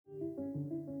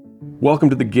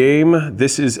Welcome to the game.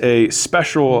 This is a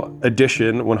special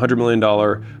edition $100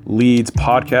 million Leads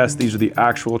podcast. These are the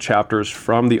actual chapters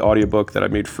from the audiobook that I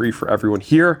made free for everyone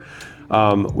here.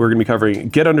 We're going to be covering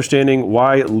Get Understanding,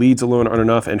 Why Leads Alone Aren't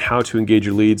Enough, and How to Engage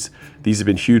Your Leads. These have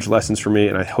been huge lessons for me,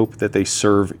 and I hope that they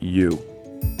serve you.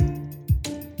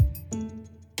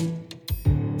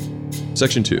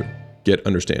 Section 2, Get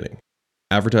Understanding,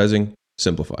 Advertising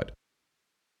Simplified.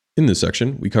 In this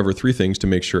section, we cover 3 things to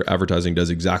make sure advertising does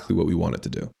exactly what we want it to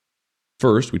do.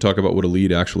 First, we talk about what a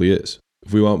lead actually is.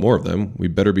 If we want more of them, we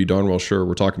better be darn well sure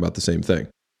we're talking about the same thing.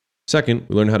 Second,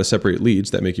 we learn how to separate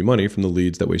leads that make you money from the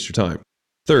leads that waste your time.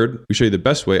 Third, we show you the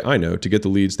best way I know to get the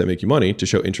leads that make you money to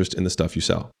show interest in the stuff you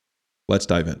sell. Let's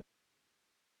dive in.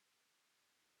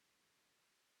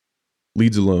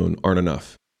 Leads alone aren't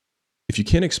enough. If you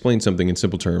can't explain something in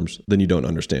simple terms, then you don't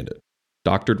understand it.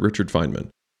 Dr. Richard Feynman,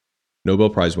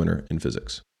 Nobel Prize winner in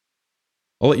physics.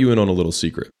 I'll let you in on a little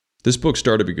secret. This book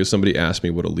started because somebody asked me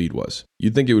what a lead was.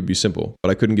 You'd think it would be simple, but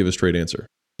I couldn't give a straight answer.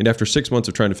 And after 6 months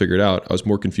of trying to figure it out, I was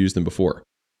more confused than before.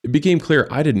 It became clear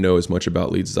I didn't know as much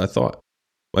about leads as I thought.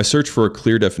 My search for a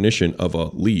clear definition of a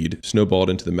lead snowballed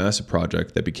into the massive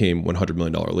project that became $100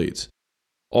 million leads.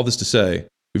 All this to say,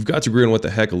 we've got to agree on what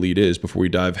the heck a lead is before we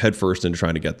dive headfirst into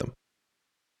trying to get them.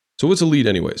 So what's a lead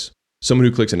anyways? Someone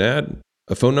who clicks an ad?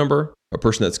 A phone number? A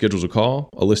person that schedules a call?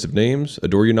 A list of names? A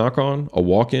door you knock on? A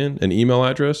walk-in? An email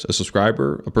address? A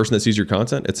subscriber? A person that sees your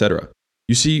content? Etc.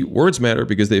 You see, words matter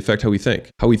because they affect how we think.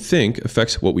 How we think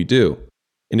affects what we do.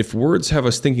 And if words have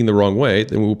us thinking the wrong way,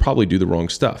 then we will probably do the wrong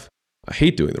stuff. I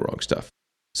hate doing the wrong stuff.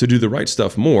 So do the right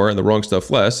stuff more and the wrong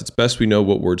stuff less, it's best we know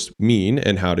what words mean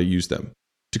and how to use them.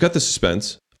 To cut the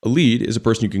suspense, a lead is a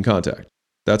person you can contact.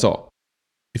 That's all.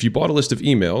 If you bought a list of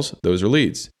emails, those are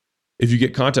leads. If you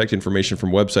get contact information from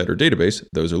a website or database,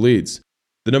 those are leads.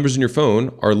 The numbers in your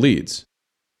phone are leads.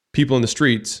 People in the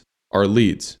streets are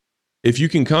leads. If you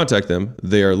can contact them,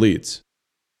 they are leads.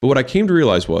 But what I came to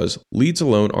realize was leads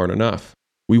alone aren't enough.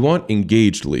 We want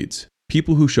engaged leads,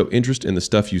 people who show interest in the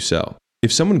stuff you sell.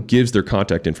 If someone gives their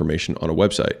contact information on a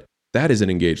website, that is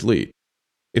an engaged lead.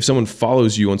 If someone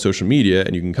follows you on social media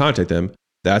and you can contact them,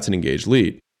 that's an engaged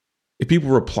lead. If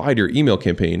people reply to your email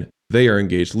campaign, they are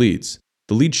engaged leads.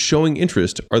 The leads showing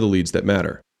interest are the leads that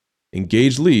matter.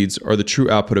 Engaged leads are the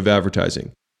true output of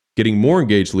advertising. Getting more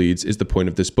engaged leads is the point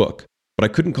of this book. But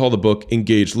I couldn't call the book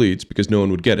Engaged Leads because no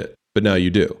one would get it. But now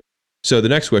you do. So the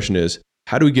next question is,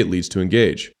 how do we get leads to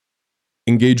engage?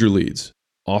 Engage your leads.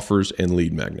 Offers and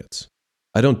lead magnets.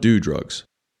 I don't do drugs.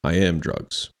 I am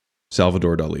drugs.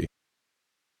 Salvador Dali.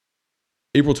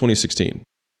 April 2016.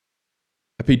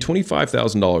 I paid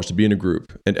 $25,000 to be in a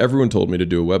group, and everyone told me to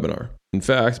do a webinar. In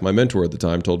fact, my mentor at the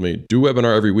time told me, do a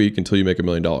webinar every week until you make $1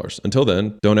 million. Until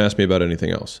then, don't ask me about anything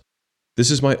else.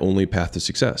 This is my only path to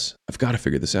success. I've got to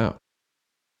figure this out.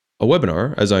 A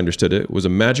webinar, as I understood it, was a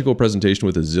magical presentation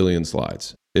with a zillion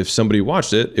slides. If somebody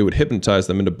watched it, it would hypnotize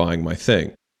them into buying my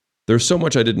thing. There's so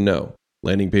much I didn't know.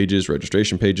 Landing pages,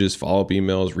 registration pages, follow-up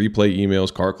emails, replay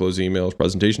emails, car close emails,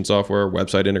 presentation software,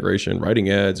 website integration, writing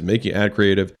ads, making ad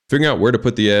creative, figuring out where to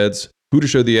put the ads, who to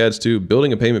show the ads to,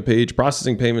 building a payment page,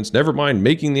 processing payments, never mind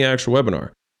making the actual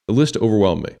webinar. The list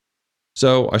overwhelmed me.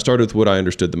 So I started with what I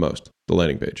understood the most, the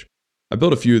landing page. I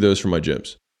built a few of those for my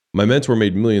gyms. My mentor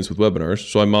made millions with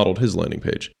webinars, so I modeled his landing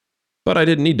page. But I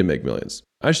didn't need to make millions.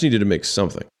 I just needed to make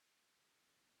something.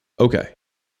 Okay,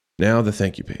 now the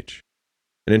thank you page.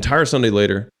 An entire Sunday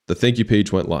later, the thank you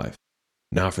page went live.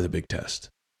 Now for the big test.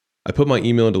 I put my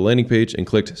email into the landing page and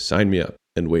clicked sign me up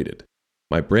and waited.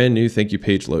 My brand new thank you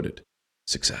page loaded.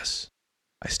 Success.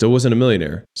 I still wasn't a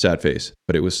millionaire, sad face,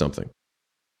 but it was something.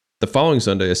 The following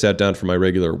Sunday, I sat down for my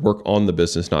regular work on the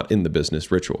business, not in the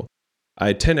business ritual. I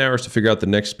had 10 hours to figure out the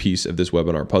next piece of this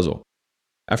webinar puzzle.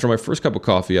 After my first cup of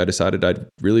coffee, I decided I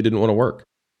really didn't want to work,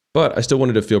 but I still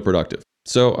wanted to feel productive.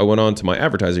 So I went on to my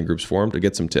advertising group's forum to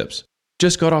get some tips.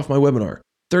 Just got off my webinar,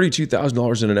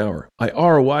 $32,000 in an hour. I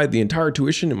ROI'd the entire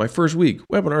tuition in my first week.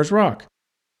 Webinars rock.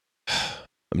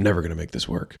 I'm never going to make this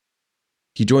work.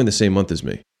 He joined the same month as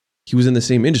me. He was in the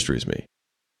same industry as me.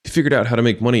 He figured out how to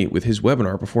make money with his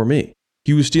webinar before me.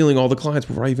 He was stealing all the clients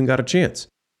before I even got a chance.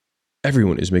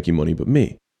 Everyone is making money but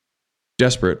me.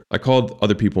 Desperate, I called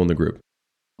other people in the group.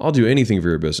 I'll do anything for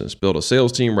your business. Build a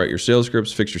sales team, write your sales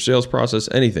scripts, fix your sales process,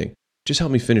 anything. Just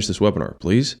help me finish this webinar,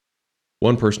 please.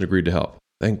 One person agreed to help.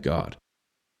 Thank God.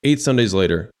 8 Sundays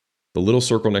later, the little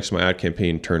circle next to my ad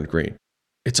campaign turned green.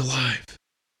 It's alive.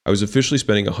 I was officially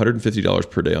spending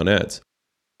 $150 per day on ads.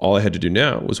 All I had to do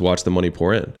now was watch the money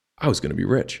pour in. I was going to be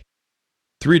rich.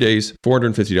 3 days,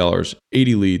 $450,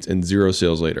 80 leads, and 0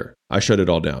 sales later. I shut it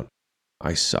all down.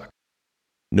 I suck.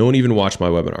 No one even watched my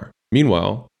webinar.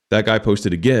 Meanwhile, That guy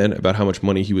posted again about how much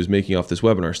money he was making off this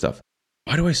webinar stuff.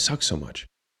 Why do I suck so much?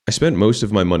 I spent most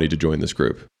of my money to join this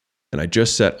group, and I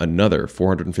just set another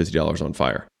 $450 on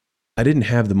fire. I didn't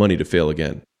have the money to fail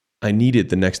again. I needed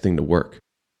the next thing to work.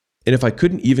 And if I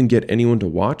couldn't even get anyone to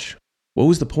watch, what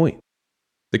was the point?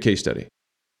 The case study.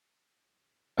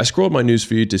 I scrolled my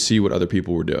newsfeed to see what other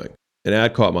people were doing. An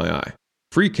ad caught my eye.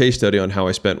 Free case study on how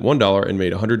I spent $1 and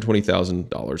made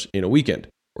 $120,000 in a weekend,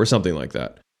 or something like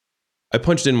that. I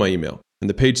punched in my email, and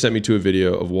the page sent me to a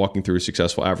video of walking through a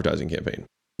successful advertising campaign.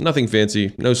 Nothing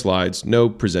fancy, no slides, no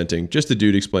presenting, just a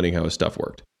dude explaining how his stuff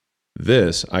worked.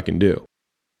 This I can do.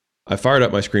 I fired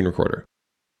up my screen recorder.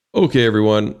 Okay,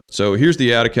 everyone, so here's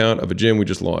the ad account of a gym we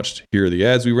just launched. Here are the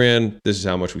ads we ran. This is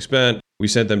how much we spent. We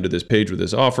sent them to this page with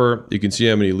this offer. You can see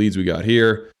how many leads we got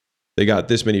here. They got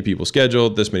this many people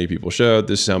scheduled. This many people showed.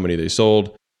 This is how many they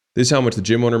sold. This is how much the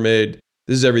gym owner made.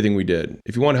 This is everything we did.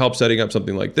 If you want help setting up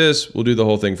something like this, we'll do the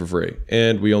whole thing for free.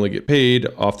 And we only get paid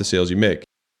off the sales you make.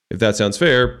 If that sounds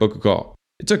fair, book a call.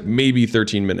 It took maybe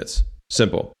 13 minutes.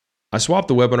 Simple. I swapped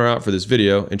the webinar out for this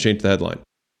video and changed the headline.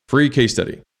 Free case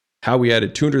study. How we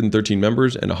added 213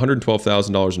 members and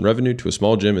 $112,000 in revenue to a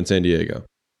small gym in San Diego.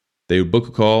 They would book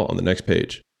a call on the next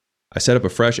page. I set up a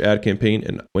fresh ad campaign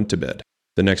and went to bed.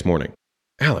 The next morning.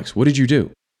 Alex, what did you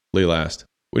do? Layla asked.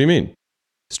 What do you mean?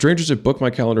 Strangers have booked my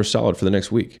calendar solid for the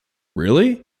next week.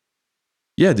 Really?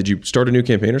 Yeah, did you start a new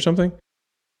campaign or something?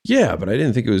 Yeah, but I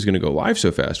didn't think it was going to go live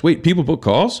so fast. Wait, people book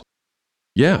calls?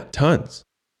 Yeah, tons.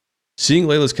 Seeing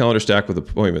Layla's calendar stacked with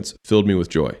appointments filled me with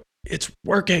joy. It's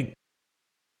working.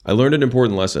 I learned an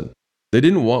important lesson. They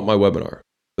didn't want my webinar,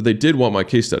 but they did want my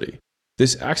case study.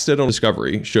 This accidental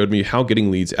discovery showed me how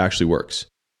getting leads actually works.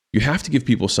 You have to give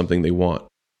people something they want.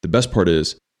 The best part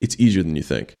is, it's easier than you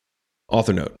think.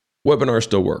 Author note, webinars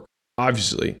still work.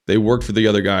 Obviously, they worked for the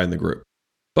other guy in the group.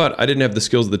 But I didn't have the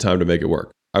skills at the time to make it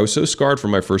work. I was so scarred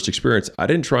from my first experience, I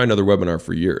didn't try another webinar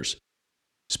for years.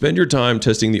 Spend your time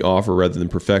testing the offer rather than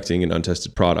perfecting an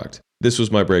untested product. This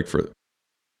was my breakthrough.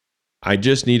 I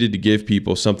just needed to give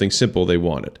people something simple they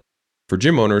wanted. For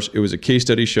gym owners, it was a case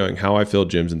study showing how I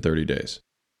filled gyms in 30 days.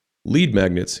 Lead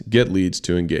magnets get leads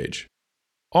to engage.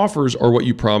 Offers are what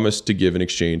you promise to give in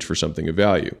exchange for something of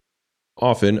value.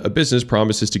 Often, a business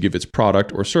promises to give its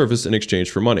product or service in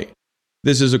exchange for money.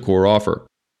 This is a core offer.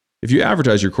 If you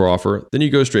advertise your core offer, then you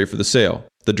go straight for the sale,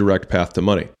 the direct path to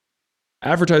money.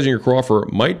 Advertising your core offer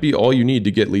might be all you need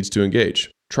to get leads to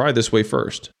engage. Try this way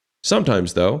first.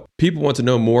 Sometimes, though, people want to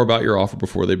know more about your offer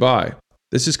before they buy.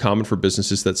 This is common for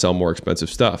businesses that sell more expensive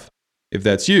stuff. If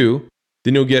that's you,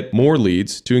 then you'll get more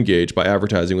leads to engage by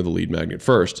advertising with a lead magnet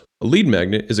first. A lead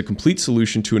magnet is a complete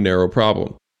solution to a narrow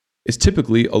problem. It's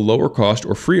typically a lower cost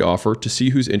or free offer to see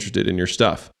who's interested in your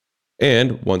stuff.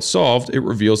 And once solved, it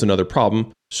reveals another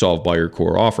problem solved by your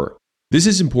core offer. This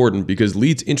is important because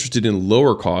leads interested in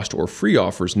lower cost or free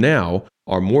offers now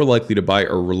are more likely to buy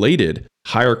a related,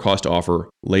 higher cost offer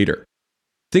later.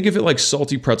 Think of it like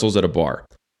salty pretzels at a bar.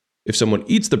 If someone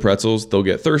eats the pretzels, they'll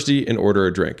get thirsty and order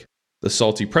a drink. The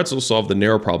salty pretzels solve the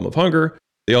narrow problem of hunger.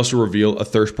 They also reveal a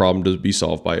thirst problem to be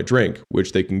solved by a drink,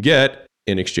 which they can get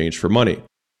in exchange for money.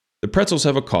 The pretzels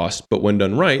have a cost, but when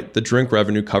done right, the drink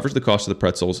revenue covers the cost of the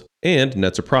pretzels and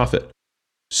nets a profit.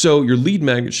 So your lead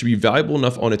magnet should be valuable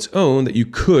enough on its own that you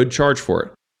could charge for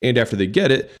it. And after they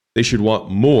get it, they should want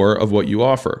more of what you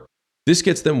offer. This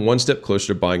gets them one step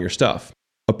closer to buying your stuff.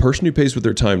 A person who pays with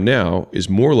their time now is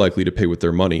more likely to pay with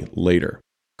their money later.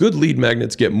 Good lead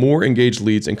magnets get more engaged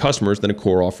leads and customers than a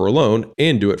core offer alone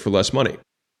and do it for less money.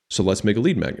 So let's make a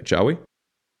lead magnet, shall we?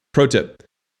 Pro tip,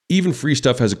 even free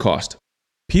stuff has a cost.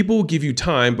 People will give you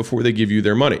time before they give you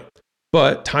their money,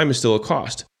 but time is still a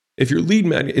cost. If your lead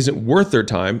magnet isn't worth their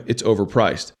time, it's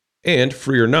overpriced. And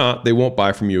free or not, they won't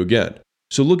buy from you again.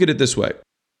 So look at it this way.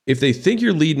 If they think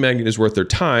your lead magnet is worth their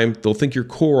time, they'll think your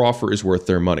core offer is worth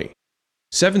their money.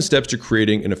 7 steps to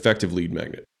creating an effective lead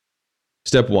magnet.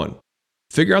 Step 1,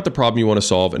 figure out the problem you want to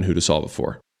solve and who to solve it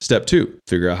for. Step 2,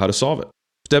 figure out how to solve it.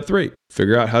 Step 3,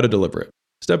 figure out how to deliver it.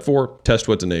 Step 4, test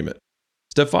what to name it.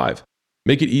 Step 5,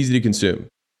 make it easy to consume.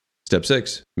 Step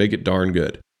 6, make it darn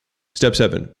good. Step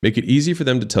 7, make it easy for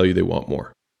them to tell you they want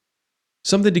more.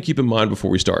 Something to keep in mind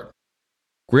before we start.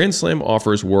 Grand Slam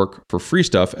offers work for free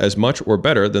stuff as much or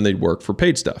better than they'd work for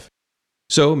paid stuff.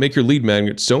 So make your lead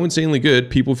magnet so insanely good,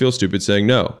 people feel stupid saying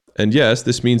no. And yes,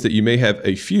 this means that you may have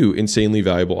a few insanely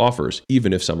valuable offers,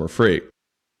 even if some are free.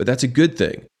 But that's a good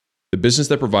thing. The business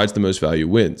that provides the most value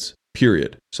wins,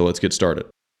 period. So let's get started.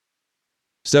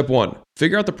 Step 1,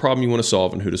 figure out the problem you want to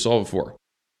solve and who to solve it for.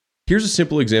 Here's a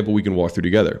simple example we can walk through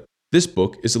together. This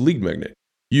book is a lead magnet.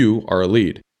 You are a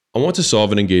lead. I want to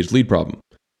solve an engaged lead problem.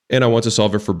 And I want to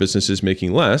solve it for businesses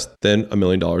making less than $1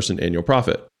 million in annual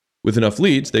profit. With enough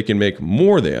leads, they can make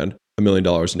more than $1 million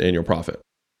in annual profit.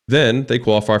 Then they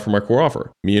qualify for my core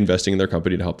offer, me investing in their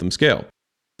company to help them scale.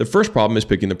 The first problem is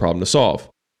picking the problem to solve.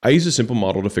 I use a simple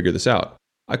model to figure this out.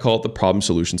 I call it the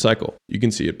problem-solution cycle. You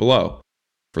can see it below.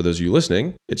 For those of you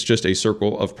listening, it's just a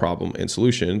circle of problem and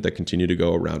solution that continue to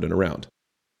go around and around.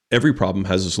 Every problem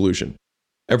has a solution.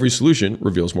 Every solution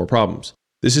reveals more problems.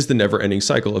 This is the never-ending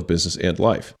cycle of business and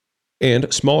life.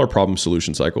 And smaller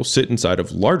problem-solution cycles sit inside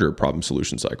of larger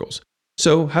problem-solution cycles.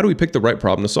 So how do we pick the right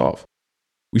problem to solve?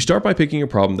 We start by picking a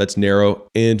problem that's narrow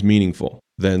and meaningful,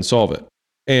 then solve it.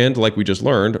 And like we just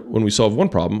learned, when we solve one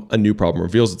problem, a new problem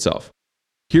reveals itself.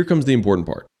 Here comes the important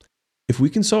part. If we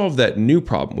can solve that new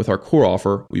problem with our core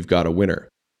offer, we've got a winner.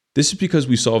 This is because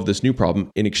we solved this new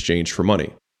problem in exchange for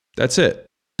money. That's it.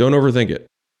 Don't overthink it.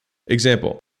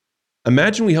 Example.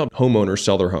 Imagine we help homeowners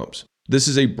sell their homes. This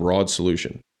is a broad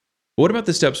solution. But what about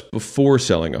the steps before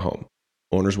selling a home?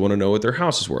 Owners want to know what their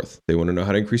house is worth. They want to know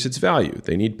how to increase its value.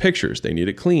 They need pictures. They need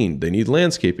it cleaned. They need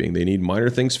landscaping. They need minor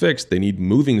things fixed. They need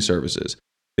moving services.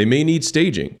 They may need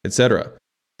staging, etc.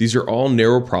 These are all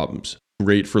narrow problems,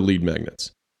 great for lead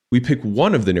magnets. We pick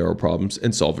one of the narrow problems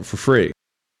and solve it for free.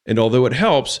 And although it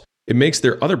helps, it makes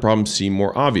their other problems seem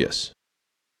more obvious.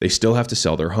 They still have to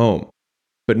sell their home.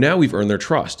 But now we've earned their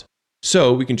trust.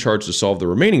 So we can charge to solve the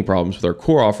remaining problems with our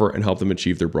core offer and help them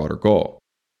achieve their broader goal.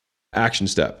 Action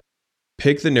step.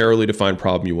 Pick the narrowly defined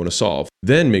problem you want to solve,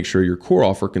 then make sure your core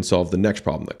offer can solve the next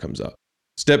problem that comes up.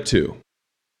 Step 2.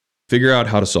 Figure out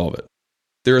how to solve it.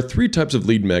 There are 3 types of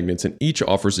lead magnets and each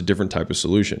offers a different type of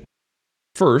solution.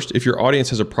 First, if your audience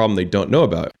has a problem they don't know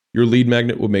about, your lead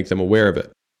magnet will make them aware of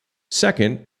it.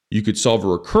 Second, you could solve a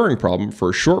recurring problem for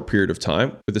a short period of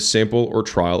time with a sample or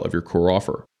trial of your core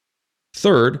offer.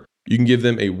 Third, you can give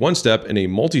them a one-step and a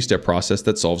multi-step process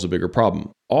that solves a bigger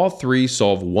problem. All 3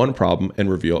 solve one problem and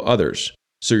reveal others.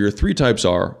 So your 3 types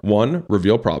are 1.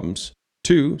 Reveal problems,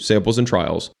 2. Samples and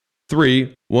trials,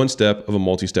 3. One step of a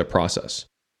multi-step process.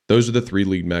 Those are the 3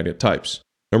 lead magnet types.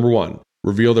 Number 1.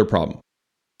 Reveal their problem.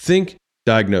 Think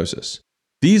diagnosis.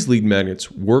 These lead magnets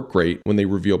work great when they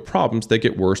reveal problems that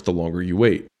get worse the longer you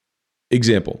wait.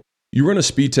 Example. You run a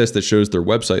speed test that shows their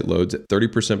website loads at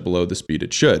 30% below the speed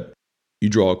it should. You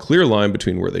draw a clear line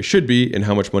between where they should be and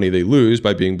how much money they lose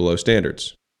by being below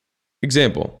standards.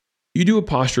 Example. You do a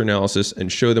posture analysis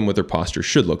and show them what their posture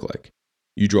should look like.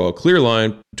 You draw a clear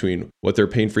line between what their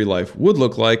pain-free life would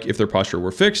look like if their posture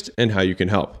were fixed and how you can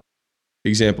help.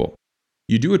 Example.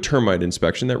 You do a termite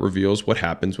inspection that reveals what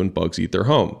happens when bugs eat their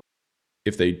home.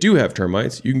 If they do have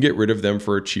termites, you can get rid of them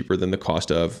for cheaper than the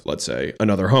cost of, let's say,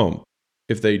 another home.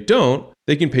 If they don't,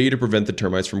 they can pay you to prevent the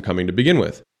termites from coming to begin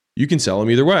with. You can sell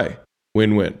them either way.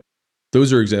 Win-win.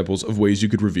 Those are examples of ways you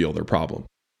could reveal their problem.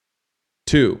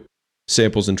 2.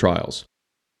 Samples and trials.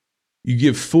 You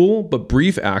give full but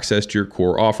brief access to your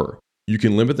core offer. You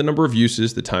can limit the number of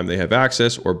uses, the time they have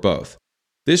access, or both.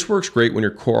 This works great when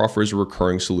your core offer is a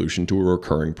recurring solution to a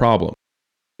recurring problem.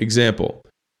 Example.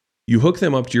 You hook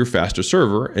them up to your faster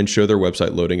server and show their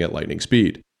website loading at lightning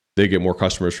speed. They get more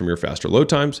customers from your faster load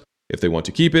times. If they want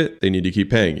to keep it, they need to keep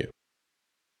paying you.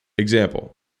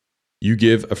 Example. You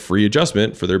give a free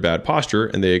adjustment for their bad posture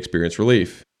and they experience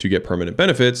relief. To get permanent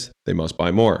benefits, they must buy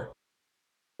more.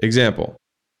 Example.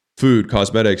 Food,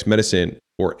 cosmetics, medicine,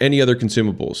 or any other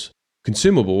consumables.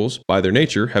 Consumables, by their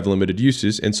nature, have limited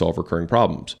uses and solve recurring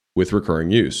problems with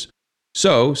recurring use.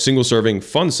 So, single-serving,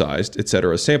 fun-sized,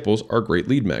 etc. samples are great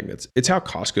lead magnets. It's how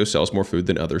Costco sells more food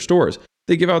than other stores.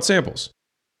 They give out samples.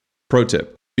 Pro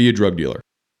tip, be a drug dealer.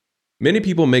 Many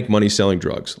people make money selling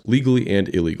drugs, legally and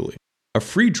illegally. A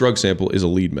free drug sample is a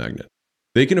lead magnet.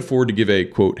 They can afford to give a,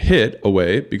 quote, hit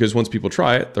away because once people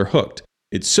try it, they're hooked.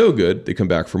 It's so good, they come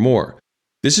back for more.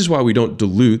 This is why we don't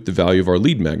dilute the value of our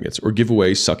lead magnets or give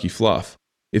away sucky fluff.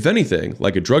 If anything,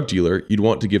 like a drug dealer, you'd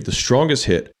want to give the strongest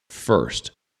hit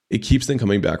first. It keeps them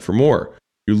coming back for more.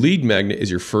 Your lead magnet is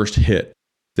your first hit.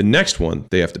 The next one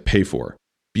they have to pay for.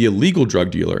 Be a legal drug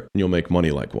dealer and you'll make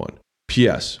money like one.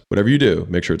 P.S. Whatever you do,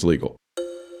 make sure it's legal.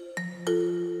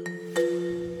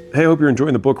 Hey, I hope you're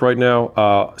enjoying the book right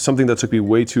now. Something that took me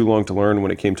way too long to learn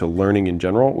when it came to learning in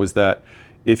general was that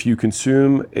if you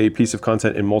consume a piece of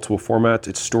content in multiple formats,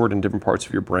 it's stored in different parts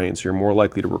of your brain, so you're more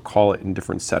likely to recall it in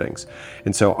different settings.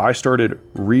 And so I started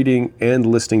reading and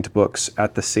listening to books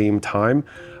at the same time,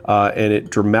 and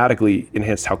it dramatically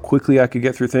enhanced how quickly I could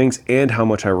get through things and how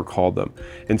much I recalled them.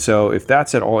 And so if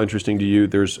that's at all interesting to you,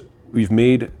 we've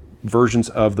made versions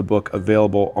of the book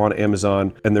available on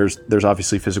Amazon, and there's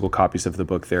obviously physical copies of the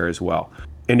book there as well.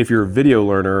 And if you're a video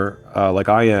learner, like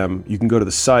I am, you can go to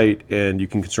the site and you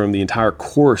can consume the entire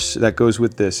course that goes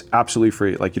with this absolutely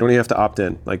free. Like, you don't even have to opt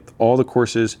in. Like, all the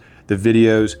courses, the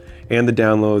videos, and the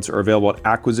downloads are available at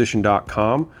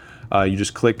acquisition.com. You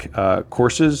just click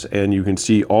courses and you can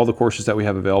see all the courses that we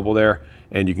have available there,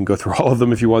 and you can go through all of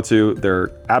them if you want to.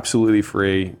 They're absolutely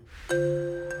free.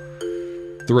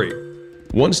 3.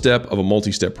 One step of a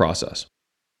multi-step process.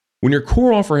 When your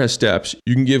core offer has steps,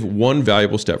 you can give one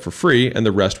valuable step for free and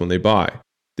the rest when they buy.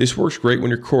 This works great when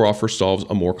your core offer solves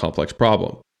a more complex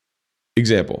problem.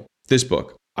 Example, this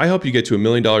book. I help you get to $1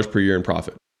 million per year in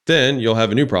profit. Then you'll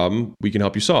have a new problem we can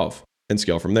help you solve and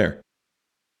scale from there.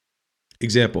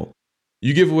 Example,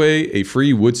 you give away a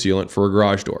free wood sealant for a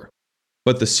garage door,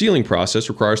 but the sealing process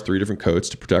requires 3 different coats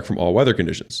to protect from all weather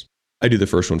conditions. I do the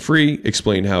first one free,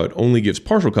 explain how it only gives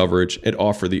partial coverage, and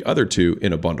offer the other 2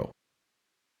 in a bundle.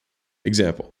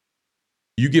 Example,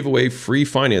 you give away free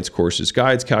finance courses,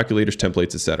 guides, calculators,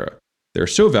 templates, etc. They're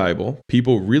so valuable,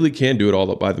 people really can do it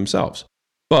all by themselves.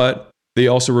 But they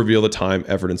also reveal the time,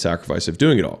 effort, and sacrifice of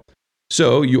doing it all.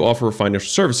 So you offer financial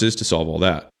services to solve all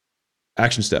that.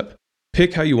 Action step,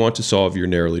 pick how you want to solve your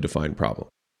narrowly defined problem.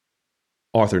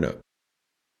 Author note,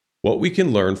 what we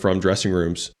can learn from dressing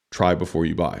rooms, try before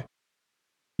you buy.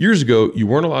 Years ago, you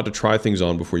weren't allowed to try things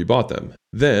on before you bought them.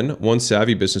 Then, one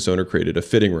savvy business owner created a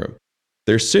fitting room.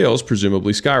 Their sales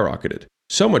presumably skyrocketed,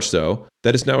 so much so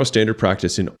that it's now a standard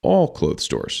practice in all clothes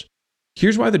stores.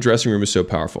 Here's why the dressing room is so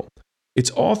powerful. It's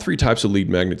all 3 types of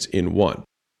lead magnets in one.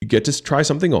 You get to try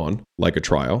something on, like a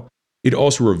trial. It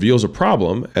also reveals a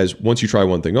problem, as once you try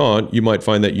one thing on, you might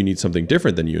find that you need something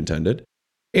different than you intended.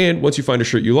 And once you find a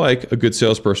shirt you like, a good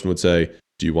salesperson would say,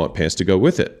 do you want pants to go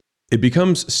with it? It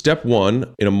becomes step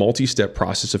 1 in a multi-step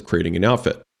process of creating an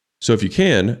outfit. So if you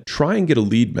can, try and get a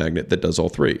lead magnet that does all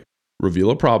 3.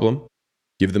 Reveal a problem,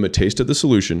 give them a taste of the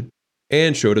solution,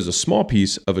 and show it as a small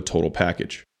piece of a total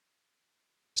package.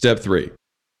 Step 3,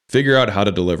 figure out how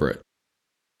to deliver it.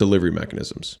 Delivery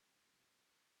mechanisms.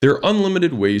 There are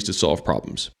unlimited ways to solve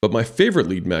problems, but my favorite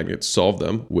lead magnets solve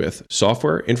them with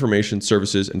software, information,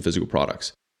 services, and physical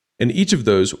products. And each of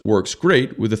those works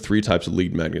great with the 3 types of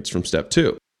lead magnets from step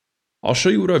 2. I'll show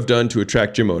you what I've done to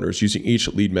attract gym owners using each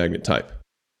lead magnet type.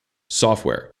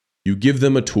 Software. You give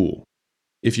them a tool.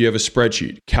 If you have a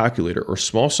spreadsheet, calculator, or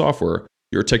small software,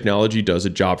 your technology does a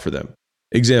job for them.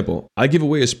 Example, I give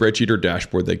away a spreadsheet or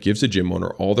dashboard that gives a gym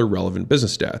owner all their relevant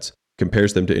business stats,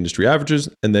 compares them to industry averages,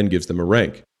 and then gives them a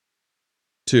rank.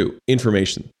 2.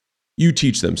 Information. You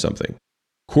teach them something.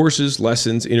 Courses,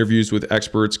 lessons, interviews with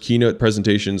experts, keynote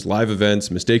presentations, live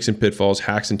events, mistakes and pitfalls,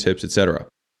 hacks and tips, etc.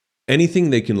 Anything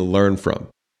they can learn from.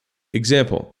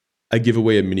 Example, I give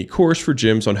away a mini course for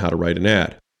gyms on how to write an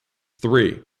ad.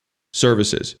 3.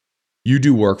 Services. You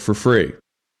do work for free.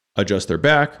 Adjust their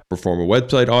back, perform a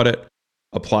website audit,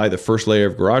 apply the first layer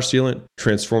of garage sealant,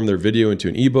 transform their video into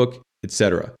an ebook,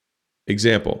 etc.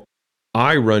 Example,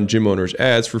 I run gym owners'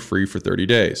 ads for free for 30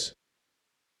 days.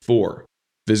 4.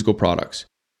 Physical products.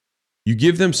 You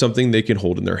give them something they can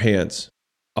hold in their hands.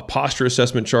 A posture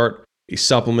assessment chart, a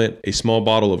supplement, a small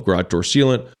bottle of garage door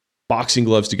sealant, boxing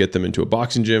gloves to get them into a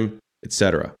boxing gym,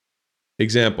 etc.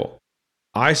 Example,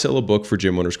 I sell a book for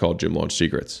gym owners called Gym Launch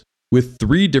Secrets. With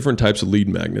 3 different types of lead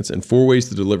magnets and 4 ways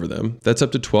to deliver them, that's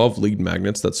up to 12 lead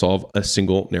magnets that solve a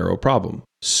single narrow problem.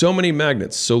 So many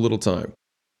magnets, so little time.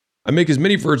 I make as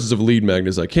many versions of lead magnet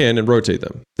as I can and rotate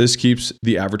them. This keeps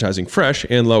the advertising fresh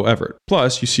and low effort.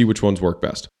 Plus, you see which ones work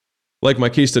best. Like my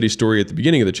case study story at the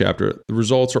beginning of the chapter, the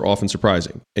results are often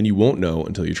surprising, and you won't know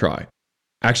until you try.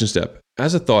 Action step.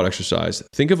 As a thought exercise,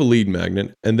 think of a lead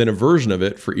magnet and then a version of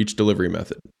it for each delivery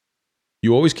method.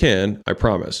 You always can, I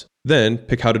promise. Then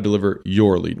pick how to deliver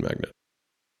your lead magnet.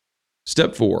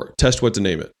 Step 4, test what to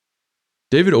name it.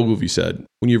 David Ogilvy said,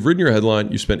 when you've written your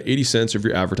headline, you spent 80 cents of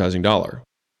your advertising dollar.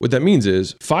 What that means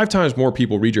is 5 times more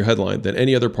people read your headline than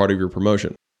any other part of your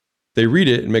promotion. They read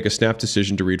it and make a snap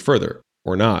decision to read further,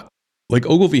 or not. Like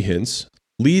Ogilvy hints,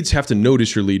 leads have to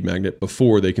notice your lead magnet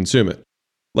before they consume it.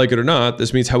 Like it or not,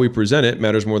 this means how we present it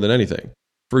matters more than anything.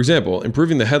 For example,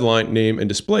 improving the headline, name, and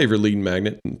display of your lead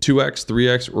magnet 2x,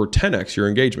 3x, or 10x your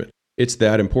engagement. It's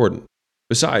that important.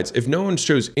 Besides, if no one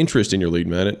shows interest in your lead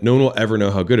magnet, no one will ever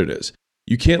know how good it is.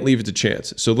 You can't leave it to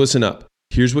chance, so listen up.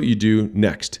 Here's what you do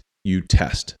next. You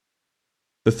test.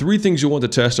 The 3 things you'll want to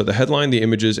test are the headline, the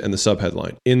images, and the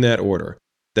subheadline, in that order.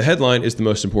 The headline is the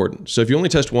most important, so if you only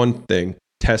test one thing,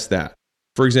 test that.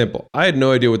 For example, I had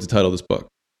no idea what to title this book.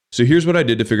 So here's what I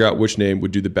did to figure out which name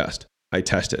would do the best. I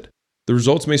tested. The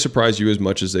results may surprise you as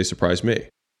much as they surprise me.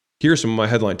 Here are some of my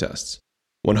headline tests.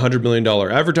 $100 million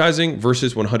advertising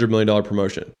versus $100 million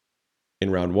promotion.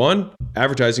 In round 1,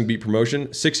 advertising beat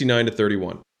promotion 69 to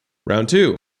 31. Round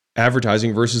 2,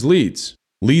 advertising versus leads.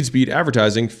 Leads beat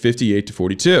advertising 58 to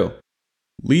 42.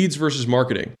 Leads versus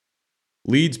marketing.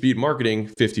 Leads beat marketing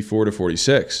 54 to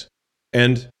 46.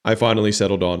 And I finally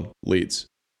settled on leads.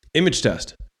 Image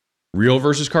test. Real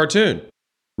versus cartoon.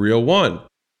 Reel 1.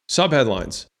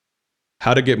 Subheadlines.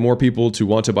 How to get more people to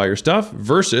want to buy your stuff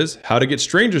versus how to get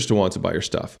strangers to want to buy your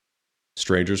stuff.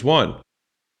 Strangers won.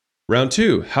 Round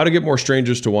 2. How to get more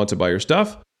strangers to want to buy your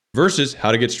stuff versus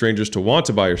how to get strangers to want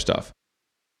to buy your stuff.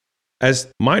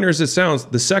 As minor as it sounds,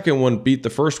 the second one beat the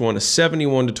first one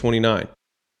 71 to 29.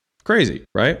 Crazy,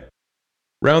 right?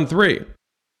 Round 3.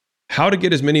 How to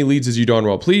get as many leads as you darn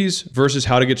well please versus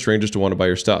how to get strangers to want to buy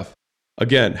your stuff.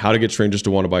 Again, how to get strangers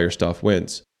to want to buy your stuff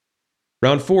wins.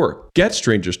 Round 4, get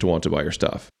strangers to want to buy your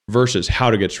stuff versus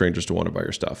how to get strangers to want to buy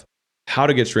your stuff. How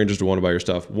to get strangers to want to buy your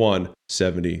stuff won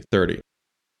 70-30.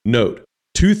 Note,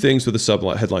 2 things with the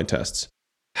sub-headline tests.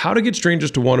 How to get strangers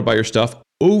to want to buy your stuff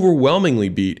overwhelmingly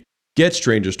beat get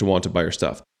strangers to want to buy your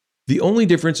stuff. The only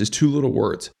difference is 2 little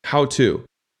words, how to.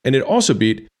 And it also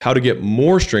beat how to get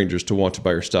more strangers to want to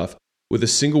buy your stuff with a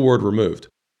single word removed,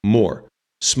 more.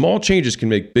 Small changes can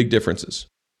make big differences.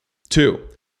 2.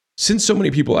 Since so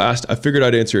many people asked, I figured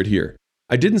I'd answer it here.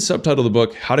 I didn't subtitle the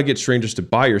book, How to Get Strangers to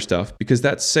Buy Your Stuff, because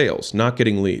that's sales, not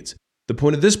getting leads. The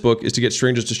point of this book is to get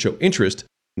strangers to show interest,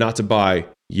 not to buy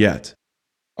yet.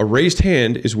 A raised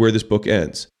hand is where this book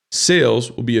ends.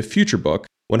 Sales will be a future book,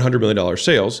 $100 million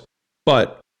sales,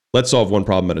 but let's solve one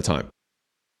problem at a time.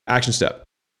 Action step,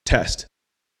 test.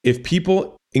 If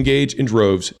people engage in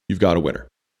droves, you've got a winner.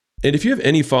 And if you have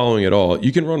any following at all,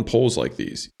 you can run polls like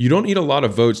these. You don't need a lot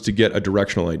of votes to get a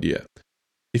directional idea.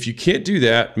 If you can't do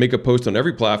that, make a post on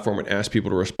every platform and ask people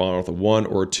to respond with a 1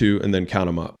 or a 2 and then count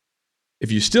them up.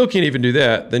 If you still can't even do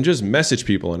that, then just message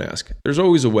people and ask. There's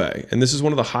always a way, and this is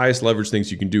one of the highest leverage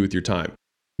things you can do with your time.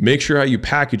 Make sure how you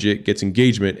package it gets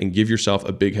engagement and give yourself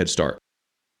a big head start.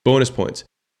 Bonus points.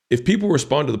 If people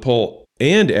respond to the poll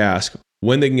and ask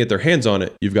when they can get their hands on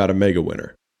it, you've got a mega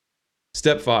winner.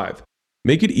 Step 5.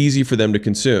 Make it easy for them to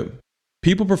consume.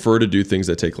 People prefer to do things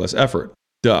that take less effort.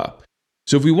 Duh.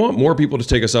 So if we want more people to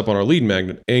take us up on our lead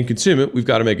magnet and consume it, we've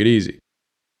got to make it easy.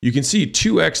 You can see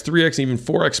 2x, 3x, and even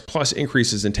 4x plus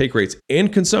increases in take rates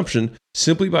and consumption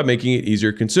simply by making it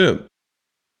easier to consume.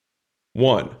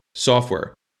 1.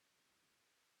 Software.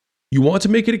 You want to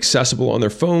make it accessible on their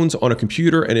phones, on a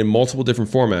computer, and in multiple different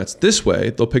formats. This way,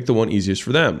 they'll pick the one easiest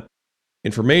for them.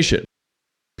 Information.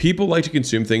 People like to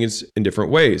consume things in different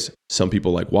ways. Some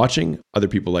people like watching, other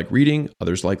people like reading,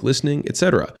 others like listening,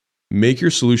 etc. Make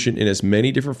your solution in as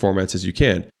many different formats as you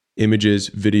can. Images,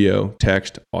 video,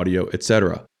 text, audio,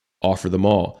 etc. Offer them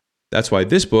all. That's why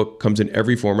this book comes in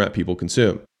every format people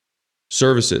consume.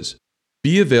 Services.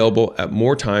 Be available at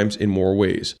more times in more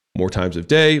ways. More times of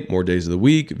day, more days of the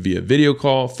week, via video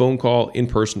call, phone call, in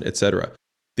person, etc.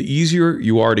 The easier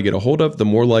you are to get a hold of, the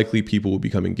more likely people will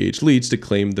become engaged leads to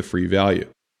claim the free value.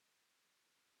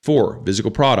 4.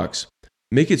 Physical products.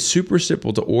 Make it super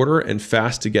simple to order and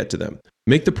fast to get to them.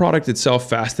 Make the product itself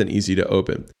fast and easy to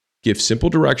open. Give simple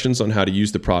directions on how to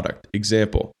use the product.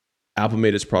 Example, Apple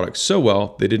made its product so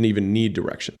well, they didn't even need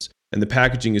directions. And the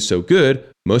packaging is so good,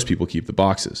 most people keep the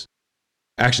boxes.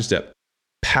 Action step.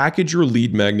 Package your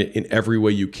lead magnet in every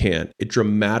way you can. It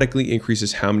dramatically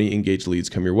increases how many engaged leads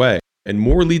come your way. And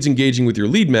more leads engaging with your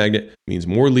lead magnet means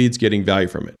more leads getting value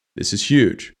from it. This is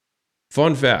huge.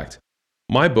 Fun fact.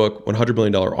 My book, $100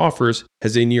 Million Offers,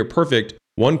 has a near perfect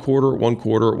 1/4,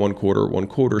 1/4, 1/4,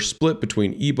 1/4 split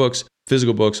between ebooks,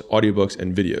 physical books, audiobooks,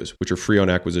 and videos, which are free on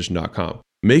acquisition.com.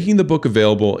 Making the book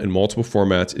available in multiple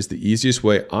formats is the easiest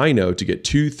way I know to get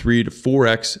 2, 3 to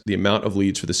 4x the amount of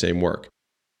leads for the same work.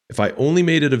 If I only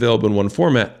made it available in one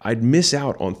format, I'd miss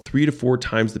out on 3 to 4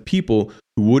 times the people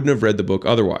who wouldn't have read the book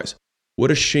otherwise.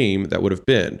 What a shame that would have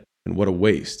been, and what a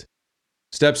waste.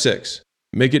 Step 6,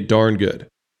 make it darn good.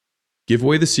 Give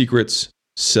away the secrets,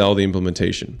 sell the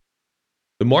implementation.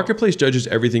 The marketplace judges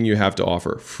everything you have to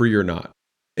offer, free or not.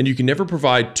 And you can never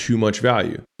provide too much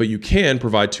value, but you can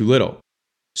provide too little.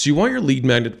 So you want your lead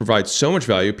magnet to provide so much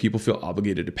value, people feel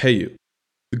obligated to pay you.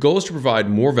 The goal is to provide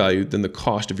more value than the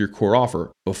cost of your core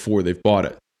offer before they've bought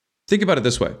it. Think about it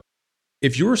this way.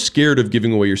 If you're scared of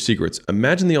giving away your secrets,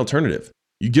 imagine the alternative.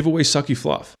 You give away sucky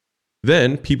fluff.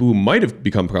 Then people who might have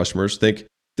become customers think,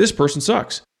 this person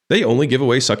sucks. They only give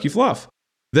away sucky fluff.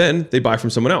 Then they buy from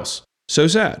someone else. So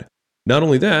sad. Not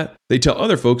only that, they tell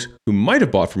other folks who might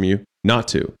have bought from you not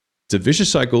to. It's a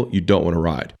vicious cycle you don't want to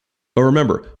ride. But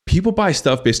remember, people buy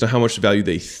stuff based on how much value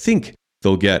they think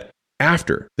they'll get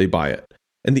after they buy it.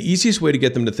 And the easiest way to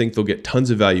get them to think they'll get tons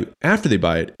of value after they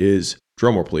buy it is,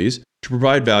 drumroll please, to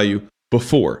provide value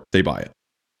before they buy it.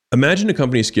 Imagine a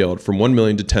company scaled from 1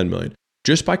 million to 10 million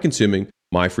just by consuming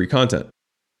my free content.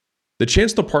 The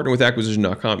chance they'll partner with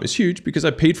acquisition.com is huge because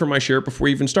I paid for my share before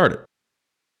we even started.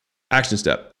 Action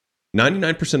step.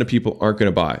 99% of people aren't going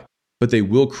to buy, but they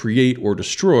will create or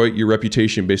destroy your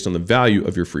reputation based on the value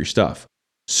of your free stuff.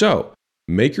 So,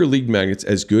 make your lead magnets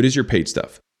as good as your paid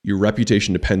stuff. Your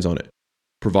reputation depends on it.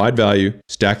 Provide value,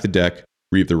 stack the deck,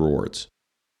 reap the rewards.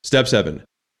 Step 7.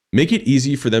 Make it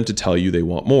easy for them to tell you they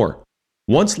want more.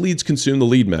 Once leads consume the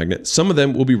lead magnet, some of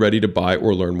them will be ready to buy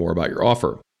or learn more about your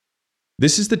offer.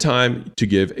 This is the time to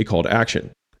give a call to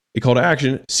action. A call to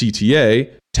action,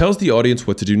 CTA, tells the audience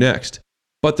what to do next.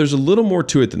 But there's a little more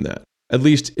to it than that, at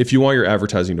least if you want your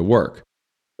advertising to work.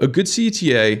 A good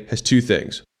CTA has 2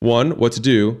 things. 1, what to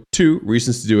do. 2,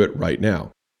 reasons to do it right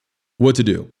now. What to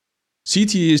do.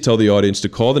 CTAs tell the audience to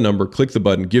call the number, click the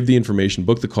button, give the information,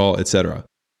 book the call, etc.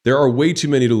 There are way too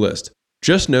many to list.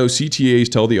 Just know CTAs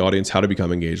tell the audience how to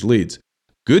become engaged leads.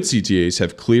 Good CTAs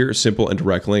have clear, simple, and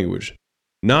direct language.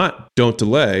 Not don't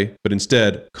delay, but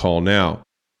instead call now.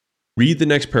 Read the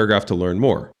next paragraph to learn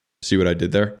more. See what I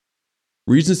did there?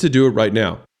 Reasons to do it right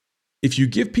now. If you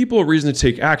give people a reason to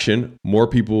take action, more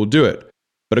people will do it.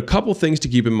 But a couple things to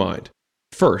keep in mind.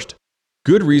 First,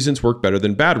 good reasons work better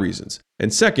than bad reasons.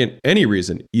 And second, any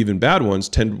reason, even bad ones,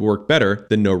 tend to work better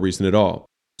than no reason at all.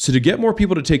 So to get more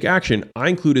people to take action, I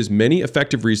include as many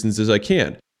effective reasons as I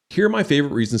can. Here are my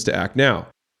favorite reasons to act now.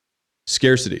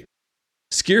 Scarcity.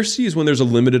 Scarcity is when there's a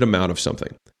limited amount of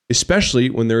something, especially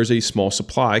when there is a small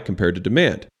supply compared to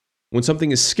demand. When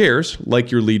something is scarce,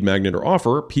 like your lead magnet or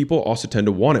offer, people also tend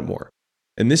to want it more.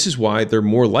 And this is why they're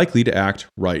more likely to act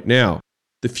right now.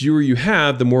 The fewer you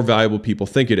have, the more valuable people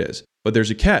think it is. But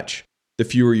there's a catch. The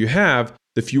fewer you have,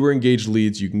 the fewer engaged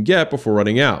leads you can get before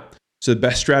running out. So the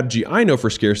best strategy I know for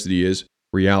scarcity is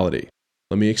reality.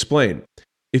 Let me explain.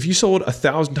 If you sold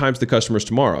 1,000 times to customers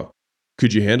tomorrow,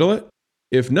 could you handle it?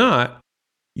 If not,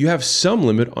 you have some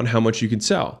limit on how much you can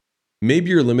sell.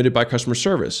 Maybe you're limited by customer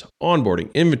service,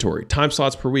 onboarding, inventory, time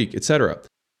slots per week, etc.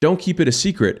 Don't keep it a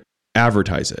secret,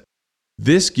 advertise it.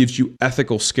 This gives you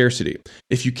ethical scarcity.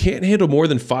 If you can't handle more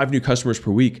than 5 new customers per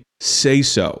week, say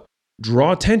so.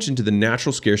 Draw attention to the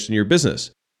natural scarcity in your business.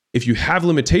 If you have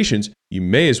limitations, you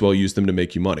may as well use them to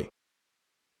make you money.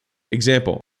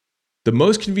 Example, the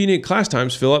most convenient class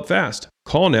times fill up fast.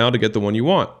 Call now to get the one you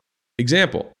want.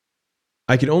 Example,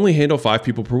 I can only handle 5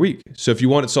 people per week, so if you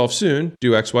want it solved soon,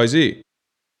 do XYZ.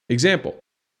 Example,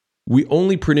 we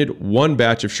only printed 1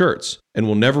 batch of shirts and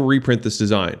will never reprint this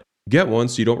design. Get one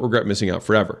so you don't regret missing out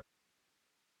forever.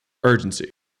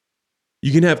 Urgency.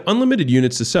 You can have unlimited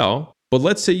units to sell, but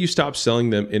let's say you stop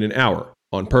selling them in an hour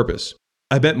on purpose.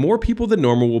 I bet more people than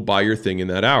normal will buy your thing in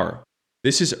that hour.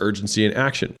 This is urgency in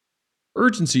action.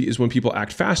 Urgency is when people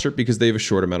act faster because they have a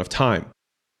short amount of time.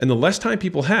 And the less time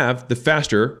people have, the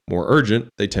faster, more urgent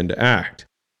they tend to act.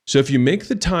 So if you make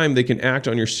the time they can act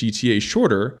on your CTA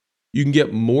shorter, you can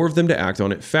get more of them to act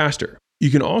on it faster. You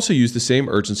can also use the same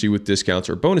urgency with discounts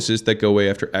or bonuses that go away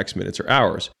after X minutes or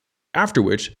hours, after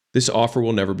which this offer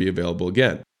will never be available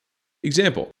again.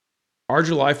 Example, our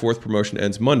July 4th promotion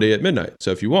ends Monday at midnight,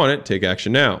 so if you want it, take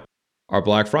action now. Our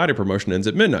Black Friday promotion ends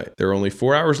at midnight. There are only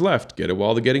 4 hours left. Get it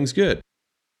while the getting's good.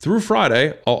 Through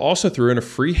Friday, I'll also throw in a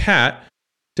free hat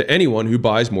to anyone who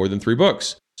buys more than 3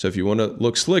 books. So if you want to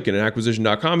look slick in an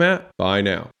acquisition.com hat, buy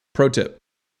now. Pro tip,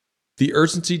 the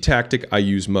urgency tactic I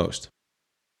use most.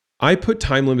 I put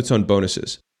time limits on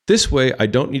bonuses. This way, I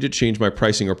don't need to change my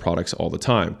pricing or products all the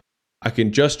time. I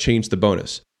can just change the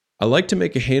bonus. I like to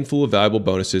make a handful of valuable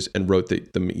bonuses and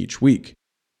rotate them each week.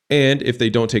 And if they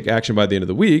don't take action by the end of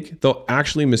the week, they'll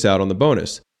actually miss out on the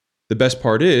bonus. The best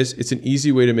part is, it's an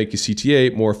easy way to make your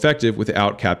CTA more effective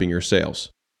without capping your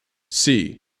sales.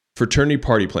 C, fraternity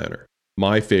party planner.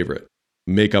 My favorite.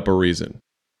 Make up a reason.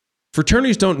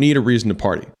 Fraternities don't need a reason to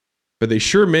party, but they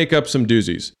sure make up some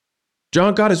doozies.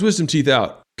 John got his wisdom teeth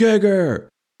out. Gagger.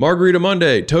 Margarita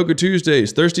Monday, Toga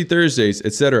Tuesdays, Thirsty Thursdays,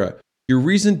 etc. Your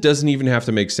reason doesn't even have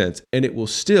to make sense, and it will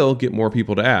still get more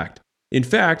people to act. In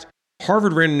fact,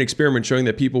 Harvard ran an experiment showing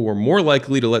that people were more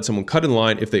likely to let someone cut in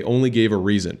line if they only gave a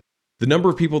reason. The number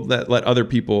of people that let other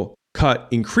people cut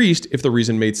increased if the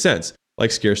reason made sense,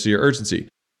 like scarcity or urgency.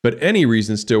 But any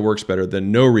reason still works better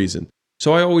than no reason.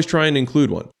 So I always try and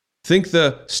include one. Think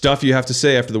the stuff you have to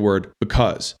say after the word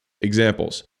because.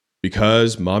 Examples.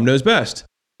 Because mom knows best.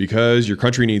 Because your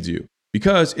country needs you.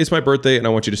 Because it's my birthday and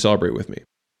I want you to celebrate with me.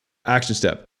 Action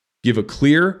step. Give a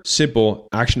clear, simple,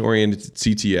 action-oriented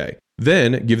CTA.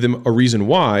 Then give them a reason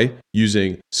why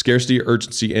using scarcity,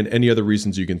 urgency, and any other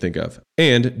reasons you can think of.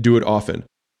 And do it often.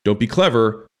 Don't be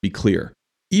clever, be clear.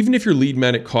 Even if your lead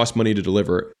magnet costs money to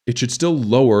deliver, it should still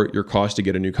lower your cost to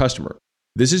get a new customer.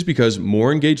 This is because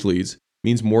more engaged leads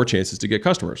means more chances to get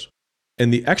customers.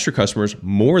 And the extra customers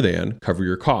more than cover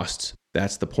your costs.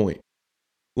 That's the point.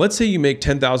 Let's say you make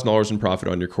 $10,000 in profit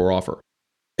on your core offer,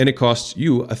 and it costs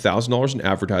you $1,000 in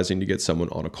advertising to get someone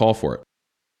on a call for it.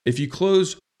 If you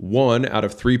close 1 out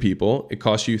of 3 people, it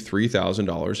costs you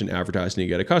 $3,000 in advertising to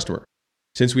get a customer.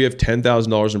 Since we have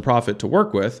 $10,000 in profit to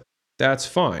work with, that's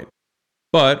fine.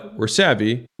 But we're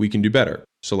savvy, we can do better.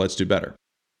 So let's do better.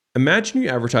 Imagine you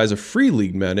advertise a free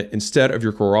lead magnet instead of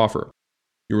your core offer.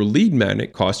 Your lead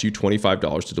magnet costs you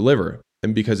 $25 to deliver,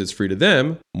 and because it's free to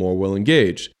them, more will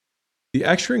engage. The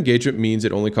extra engagement means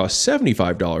it only costs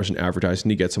 $75 in advertising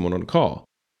to get someone on a call.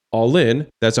 All in,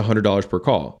 that's $100 per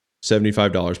call,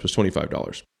 $75 plus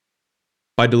 $25.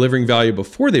 By delivering value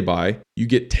before they buy, you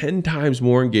get 10 times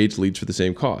more engaged leads for the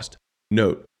same cost.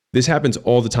 Note, this happens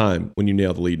all the time when you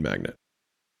nail the lead magnet.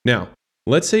 Now,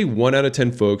 let's say 1 out of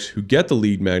 10 folks who get the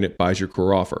lead magnet buys your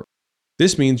core offer.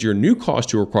 This means your new cost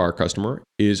to acquire a customer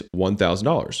is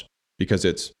 $1,000 because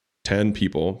it's 10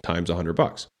 people times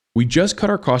 $100. We just cut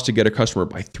our cost to get a customer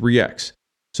by 3x.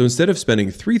 So instead of spending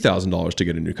 $3,000 to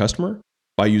get a new customer,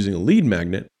 by using a lead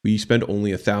magnet, we spend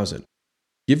only $1,000.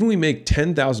 Given we make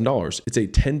 $10,000, it's a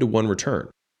 10-to-1 return.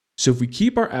 So if we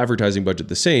keep our advertising budget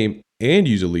the same and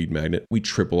use a lead magnet, we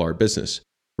triple our business.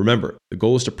 Remember, the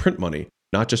goal is to print money,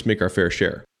 not just make our fair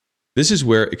share. This is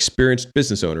where experienced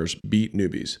business owners beat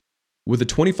newbies. With a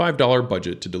 $25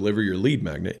 budget to deliver your lead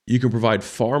magnet, you can provide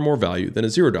far more value than a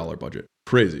 $0 budget.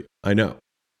 Crazy, I know.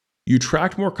 You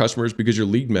attract more customers because your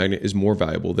lead magnet is more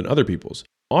valuable than other people's,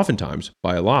 oftentimes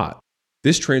by a lot.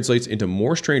 This translates into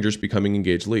more strangers becoming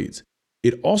engaged leads.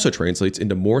 It also translates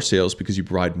into more sales because you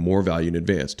provide more value in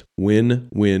advance. Win,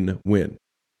 win, win.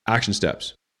 Action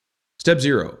steps. Step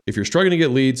 0, if you're struggling to get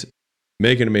leads,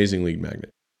 make an amazing lead magnet.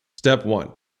 Step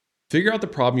 1, figure out the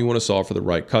problem you want to solve for the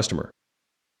right customer.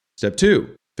 Step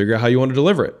 2, figure out how you want to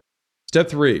deliver it. Step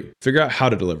 3, figure out how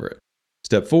to deliver it.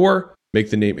 Step 4, make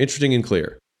the name interesting and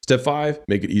clear. Step 5,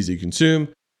 make it easy to consume.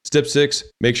 Step 6,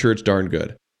 make sure it's darn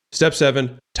good. Step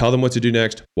 7, tell them what to do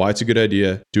next, why it's a good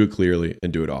idea, do it clearly,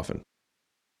 and do it often.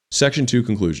 Section 2,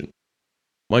 conclusion.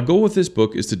 My goal with this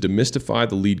book is to demystify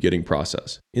the lead getting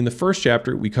process. In the first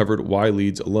chapter, we covered why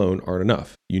leads alone aren't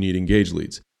enough. You need engaged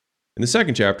leads. In the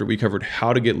second chapter, we covered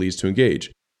how to get leads to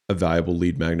engage, a valuable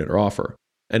lead magnet or offer.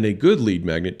 And a good lead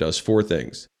magnet does 4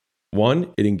 things.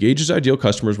 1, it engages ideal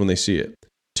customers when they see it.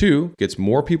 2, gets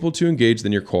more people to engage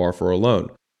than your core offer alone.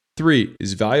 3,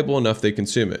 is valuable enough they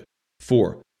consume it.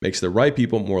 4, makes the right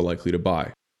people more likely to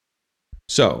buy.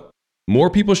 So, more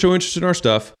people show interest in our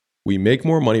stuff, we make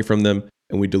more money from them,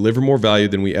 and we deliver more value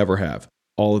than we ever have,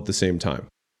 all at the same time.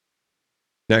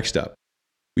 Next up,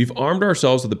 we've armed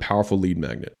ourselves with a powerful lead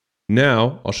magnet.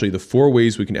 Now, I'll show you the 4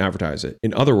 ways we can advertise it.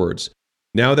 In other words,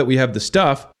 now that we have the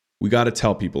stuff, we got to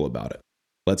tell people about it.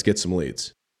 Let's get some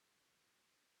leads.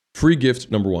 Free gift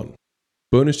number 1,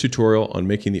 bonus tutorial on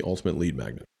making the ultimate lead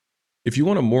magnet. If you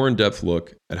want a more in-depth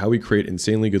look at how we create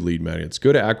insanely good lead magnets,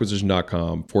 go to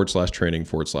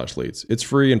acquisition.com/training/leads. It's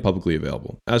free and publicly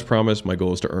available. As promised, my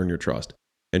goal is to earn your trust.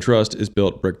 And trust is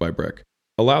built brick by brick.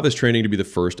 Allow this training to be the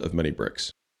first of many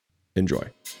bricks.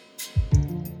 Enjoy.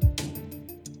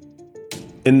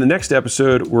 In the next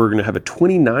episode, we're going to have a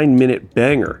 29-minute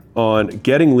banger on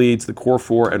getting leads, the core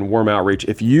 4, and warm outreach.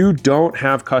 If you don't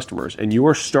have customers and you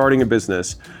are starting a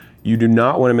business, you do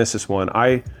not want to miss this one.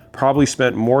 I probably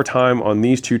spent more time on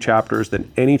these 2 chapters than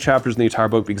any chapters in the entire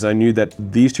book because I knew that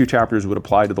these 2 chapters would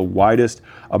apply to the widest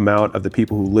amount of the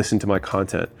people who listen to my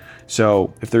content.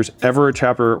 So if there's ever a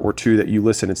chapter or 2 that you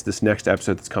listen, it's this next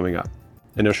episode that's coming up.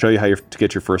 And it'll show you how to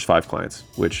get your first 5 clients,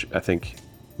 which I think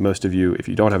most of you, if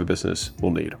you don't have a business,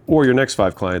 will need, or your next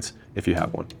 5 clients if you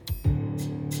have one.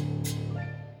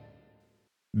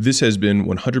 This has been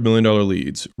 $100 Million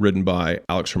Leads, written by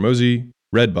Alex Hormozi,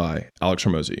 read by Alex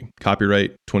Hormozi.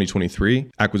 Copyright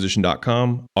 2023,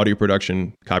 acquisition.com, audio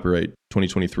production, copyright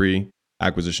 2023,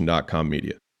 acquisition.com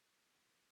media.